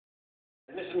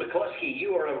Mrs. McCluskey,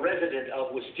 you are a resident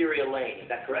of Wisteria Lane, is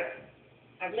that correct?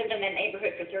 I've lived in that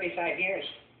neighborhood for 35 years.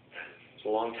 It's a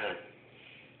long time.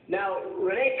 Now,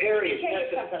 Renee Perry is... Let me tell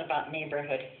you something about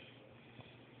neighborhood.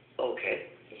 Okay.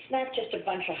 It's not just a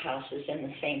bunch of houses in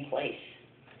the same place.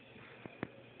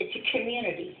 It's a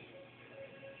community.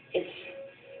 It's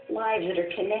lives that are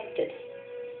connected.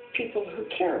 People who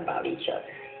care about each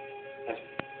other. That's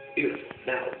beautiful.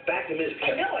 Now, back to Ms.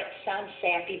 I know it sounds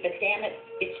sappy, but damn it,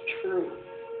 it's true.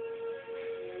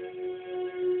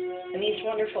 And these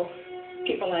wonderful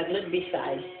people I've lived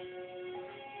beside,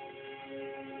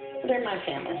 they're my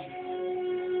family.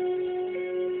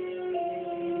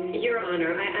 Your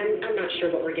Honor, I'm not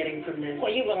sure what we're getting from this.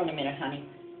 Well, you will in a minute, honey.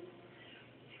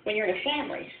 When you're in a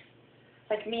family,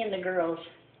 like me and the girls,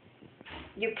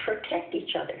 you protect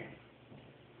each other.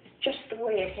 It's just the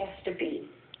way it has to be.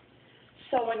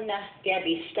 So when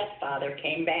Gabby's stepfather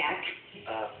came back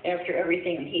after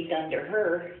everything he'd done to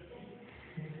her...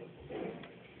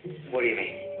 What do you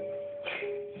mean?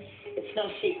 It's no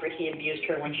secret he abused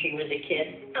her when she was a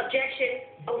kid. Objection.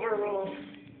 Overruled.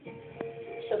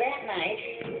 So that night,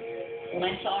 when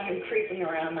I saw him creeping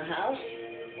around the house,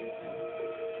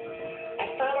 I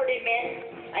followed him in,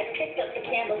 I picked up the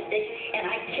candlestick, and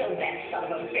I killed that son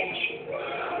of a bitch.